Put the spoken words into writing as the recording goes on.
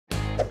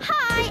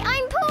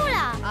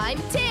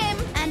I'm Tim.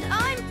 And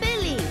I'm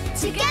Billy.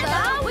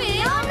 Together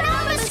we are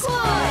Number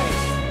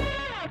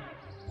Squad.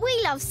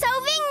 We love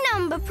solving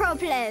number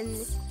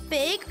problems.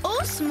 Big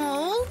or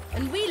small.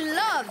 And we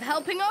love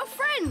helping our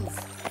friends.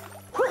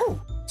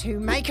 To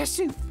make a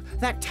soup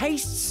that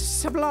tastes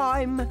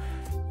sublime,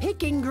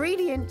 pick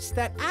ingredients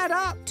that add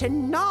up to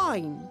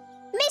 9.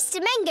 Mr.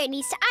 Mango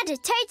needs to add a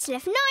total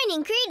of 9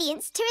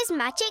 ingredients to his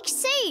magic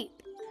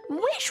soup.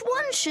 Which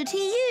one should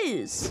he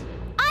use?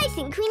 I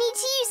think we need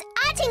to use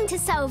adding to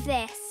solve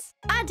this.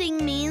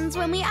 Adding means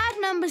when we add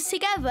numbers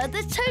together,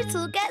 the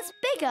total gets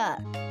bigger.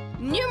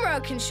 Numero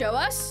can show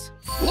us.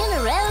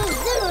 Numero.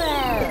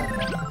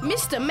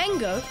 Mr.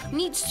 Mango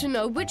needs to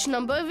know which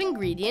number of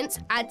ingredients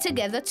add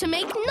together to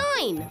make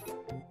 9.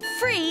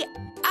 3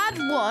 add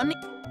 1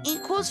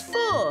 equals 4.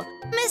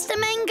 Mr.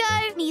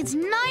 Mango needs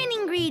 9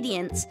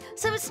 ingredients,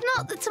 so it's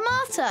not the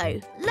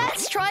tomato.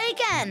 Let's try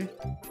again.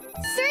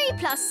 3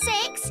 plus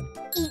 6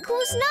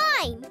 equals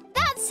 9.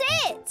 That's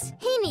it.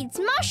 He needs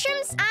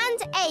mushrooms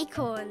and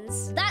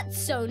acorns. That's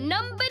so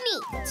number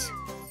neat.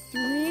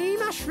 3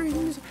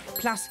 mushrooms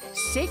plus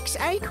 6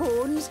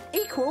 acorns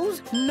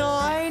equals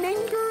 9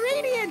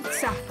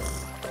 ingredients.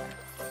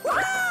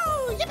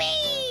 Wow!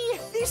 Yippee!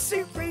 This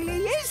soup really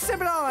is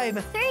sublime.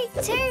 3,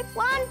 2,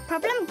 1,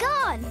 problem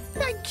gone.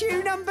 Thank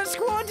you, Number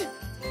Squad.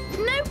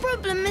 No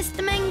problem,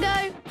 Mr.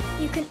 Mango.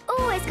 You can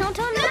always count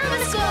on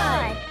Number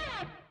Squad.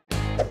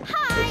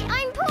 Hi,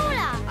 I'm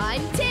Paula.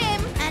 I'm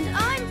Tim. And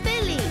I'm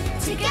Billy.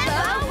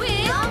 Together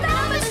we are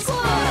Number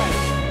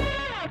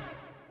Squad.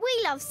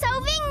 We love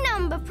solving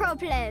number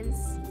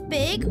problems.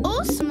 Big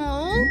or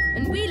small.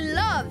 And we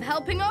love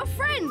helping our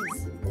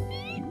friends.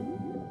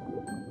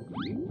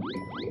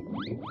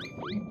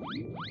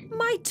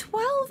 My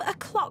 12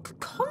 o'clock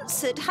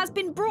concert has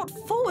been brought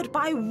forward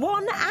by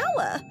 1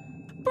 hour.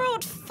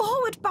 Brought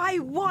forward by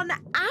 1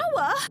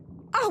 hour?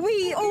 Are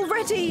we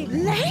already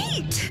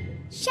late?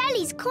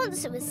 Shelley's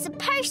concert was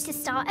supposed to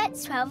start at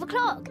 12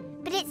 o'clock,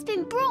 but it's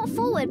been brought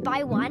forward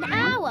by 1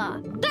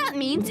 hour. That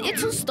means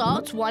it'll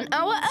start 1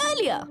 hour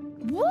earlier.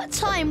 What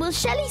time will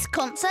Shelley's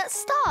concert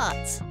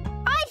start?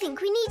 I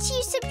think we need to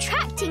use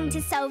subtracting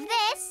to solve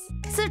this.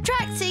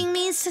 Subtracting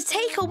means to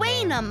take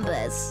away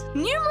numbers.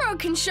 Numero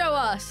can show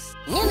us.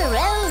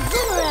 Numero.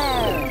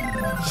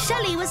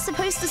 Shelley was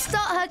supposed to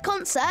start her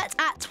concert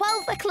at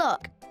 12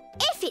 o'clock.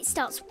 If it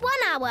starts 1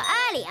 hour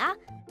earlier,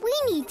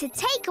 we need to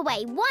take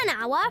away 1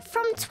 hour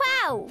from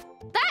 12.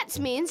 That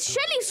means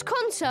Shelley's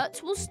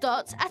concert will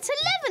start at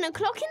 11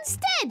 o'clock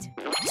instead.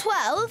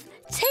 12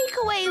 take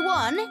away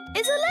 1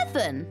 is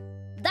 11.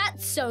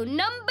 That's so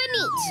number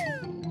neat.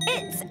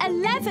 It's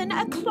 11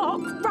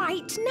 o'clock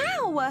right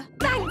now.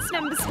 Thanks,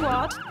 Number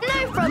Squad.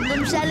 No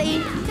problem, Shelley.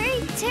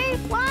 3, 2,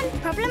 1,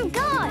 problem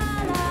gone.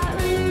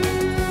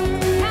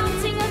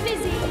 Counting are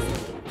busy.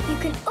 You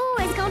can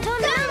always count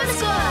on Number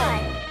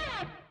Squad.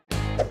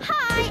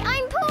 Hi,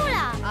 I'm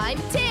Paula. I'm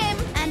Tim.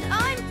 And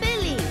I'm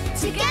Billy.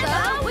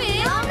 Together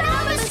we are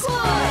Number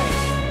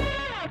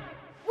Squad.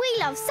 We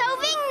love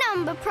solving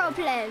number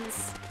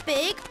problems.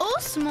 Big or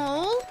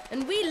small.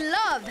 And we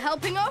love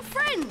helping our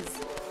friends.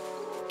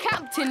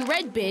 Captain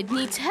Redbeard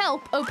needs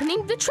help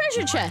opening the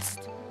treasure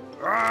chest.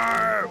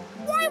 Why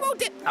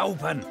won't it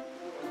open?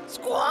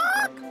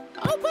 Squawk!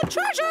 Open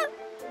treasure!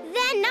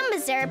 Their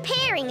numbers are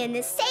appearing in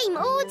the same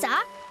order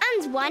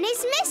and 1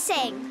 is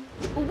missing.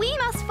 We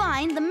must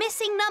find the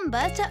missing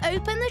number to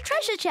open the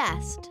treasure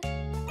chest.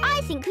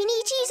 I think we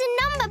need to use a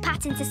number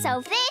pattern to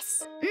solve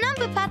this.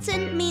 Number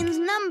pattern means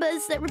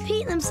numbers that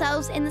repeat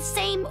themselves in the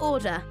same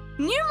order.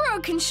 Numero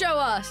can show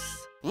us.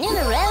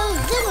 Numero.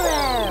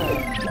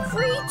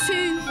 3,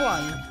 2,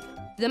 1.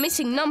 The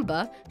missing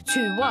number,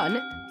 2,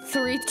 1,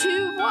 3,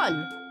 2,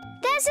 1.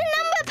 There's a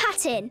number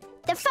pattern.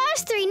 The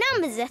first 3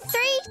 numbers are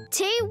 3,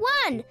 2,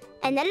 1.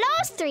 And the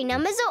last 3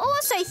 numbers are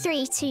also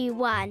 3, 2,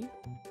 1.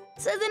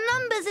 So the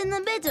numbers in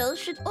the middle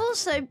should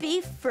also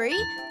be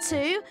 3,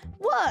 2,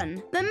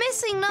 1. The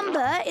missing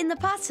number in the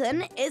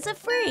pattern is a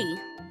 3.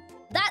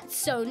 That's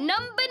so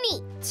number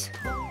neat.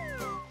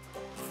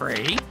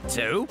 3,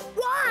 2,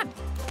 1.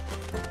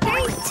 3,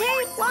 2,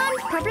 1,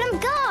 problem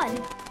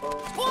gone.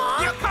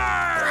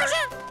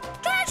 Treasure!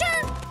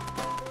 Treasure!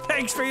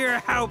 Thanks for your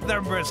help,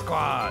 Number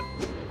Squad.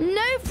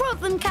 No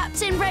problem,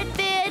 Captain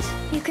Redbeard.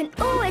 You can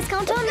always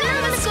count on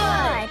Number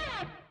Squad.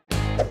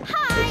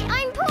 Hi,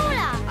 I'm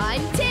Paula.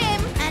 I'm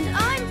Tim. And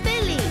I'm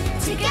Billy.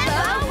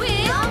 Together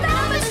we are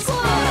Number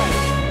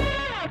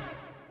Squad.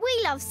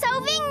 We love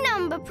solving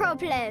number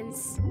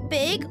problems.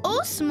 Big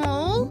or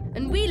small.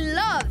 And we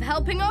love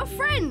helping our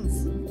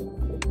friends.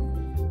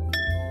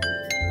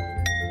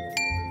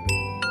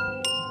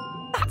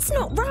 That's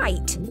not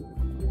right.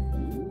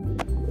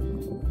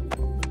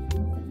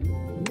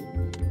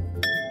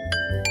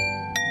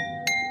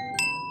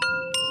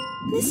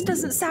 This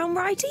doesn't sound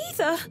right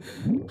either.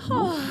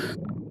 Oh,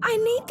 I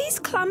need these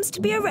clumps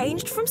to be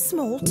arranged from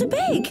small to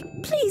big.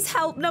 Please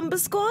help, Number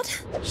Squad.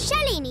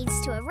 Shelley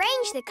needs to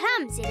arrange the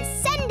clams in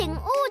ascending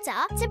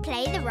order to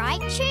play the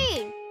right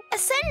tune.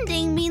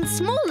 Ascending means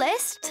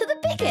smallest to the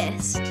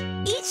biggest.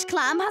 Each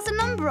clam has a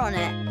number on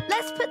it.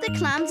 Let's put the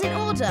clams in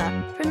order,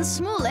 from the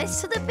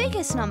smallest to the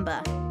biggest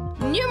number.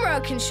 Numero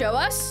can show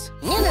us.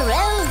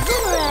 Numero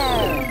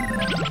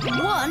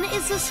 0. 1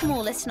 is the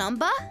smallest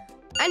number.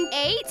 And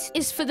 8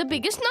 is for the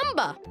biggest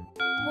number.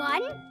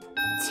 1,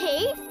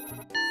 2,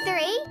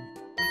 3,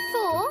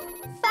 4,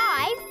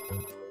 5,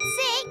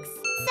 6,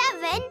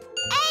 7,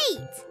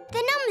 8.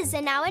 The numbers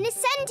are now in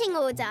ascending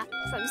order,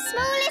 from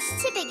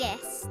smallest to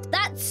biggest.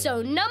 That's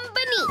so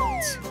number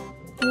neat.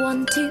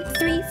 1, 2,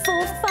 3,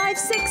 4, 5,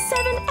 6,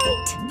 7,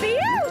 8.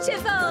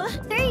 Beautiful!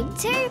 3,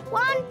 2,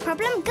 1,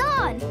 problem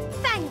gone.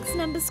 Thanks,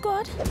 Number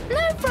Squad.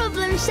 No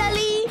problem,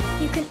 Shelley.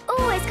 You can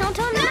always count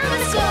on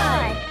Number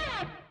Squad.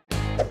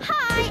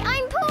 Hi,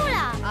 I'm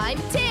Paula. I'm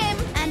Tim.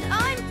 And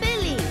I'm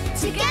Billy.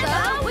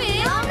 Together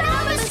we're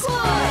Number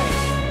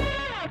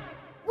Squad.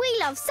 We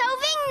love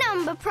solving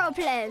number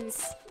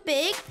problems.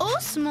 Big or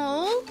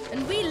small.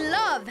 And we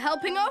love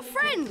helping our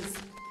friends.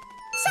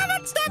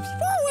 7 steps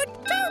forward,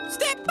 2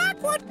 steps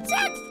backward, 6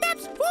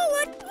 steps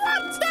forward,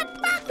 1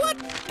 step backward.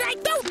 I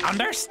don't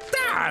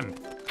Understand?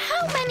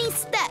 How many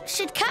steps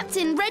should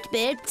Captain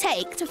Redbeard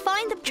take to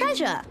find the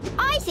treasure?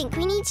 I think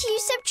we need to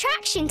use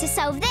subtraction to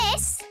solve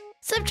this.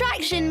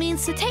 Subtraction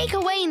means to take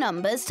away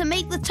numbers to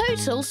make the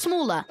total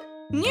smaller.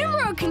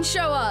 Numero can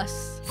show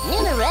us.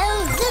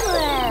 Numero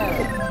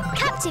 0.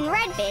 Captain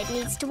Redbeard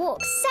needs to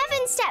walk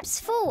 7 steps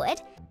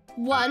forward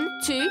 1,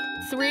 2,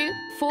 3,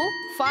 4,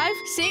 5,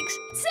 6,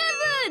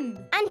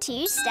 7. and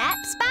 2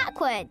 steps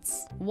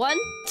backwards. 1,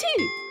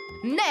 2.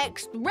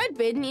 Next,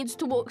 Redbeard needs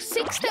to walk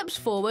 6 steps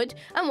forward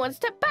and 1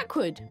 step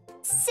backward.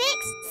 6,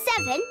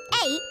 7,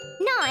 8,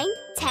 9,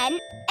 10,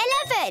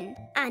 11.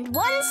 And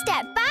 1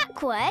 step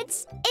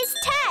backwards is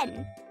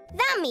 10.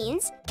 That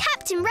means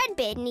Captain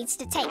Redbeard needs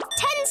to take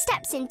 10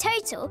 steps in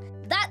total.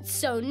 That's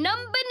so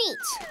number neat.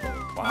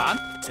 1,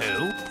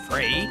 2,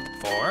 3,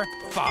 4,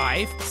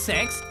 5,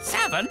 6,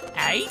 7,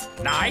 8,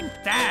 9,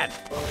 10.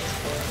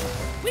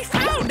 We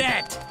found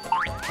it!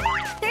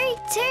 3,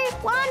 2,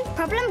 1,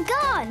 problem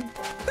gone.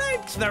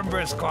 Thanks,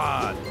 Number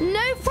Squad.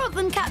 No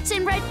problem,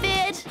 Captain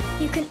Redbeard.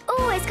 You can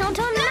always count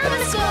on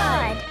Number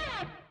Squad.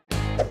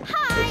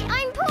 Hi,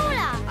 I'm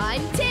Paula.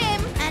 I'm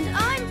Tim. And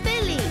I'm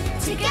Billy.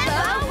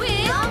 Together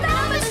we're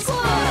Number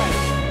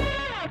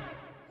Squad.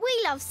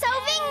 We love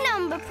solving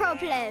number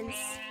problems.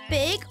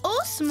 Big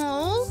or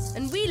small.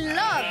 And we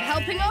love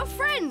helping our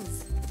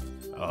friends.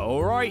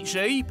 All right,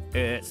 sheep.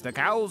 It's the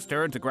cows'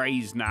 turn to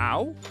graze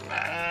now.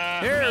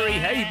 Hurry,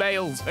 hay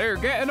bales. They're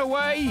getting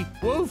away.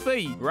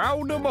 Wolfie,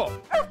 round them up.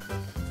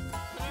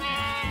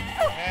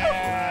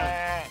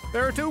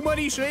 There are too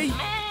many sheep.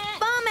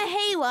 Farmer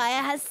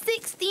Haywire has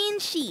 16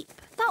 sheep.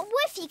 But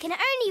Woofy can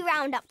only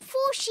round up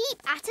 4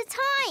 sheep at a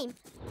time.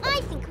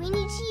 I think we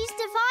need to use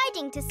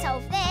dividing to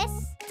solve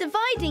this.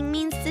 Dividing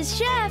means to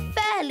share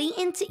fairly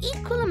into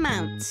equal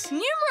amounts.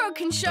 Numero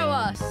can show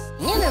us.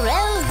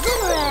 Numero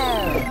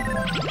 0.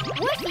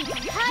 Woofy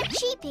can herd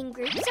sheep in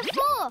groups of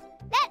 4.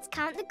 Let's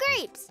count the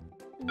groups.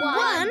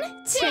 1,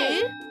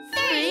 2,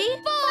 3,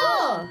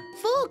 4.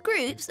 4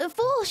 groups of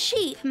 4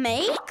 sheep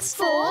makes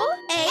 4,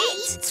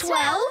 8,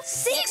 12,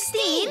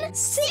 16,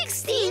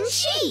 16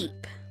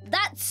 sheep.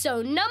 That's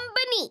so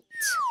number neat.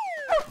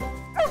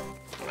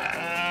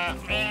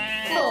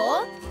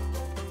 4,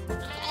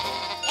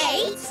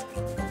 8,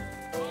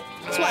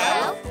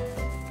 12,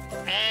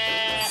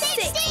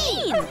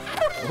 16.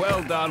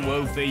 Well done,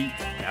 Wolfie.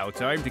 Now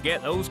time to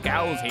get those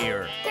cows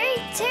here. 3,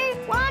 2,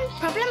 1,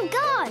 problem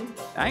gone.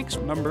 Thanks,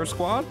 Number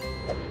Squad.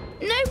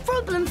 No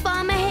problem,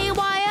 Farmer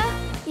Haywire.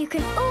 You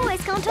can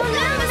always count on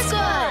Number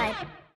Squad.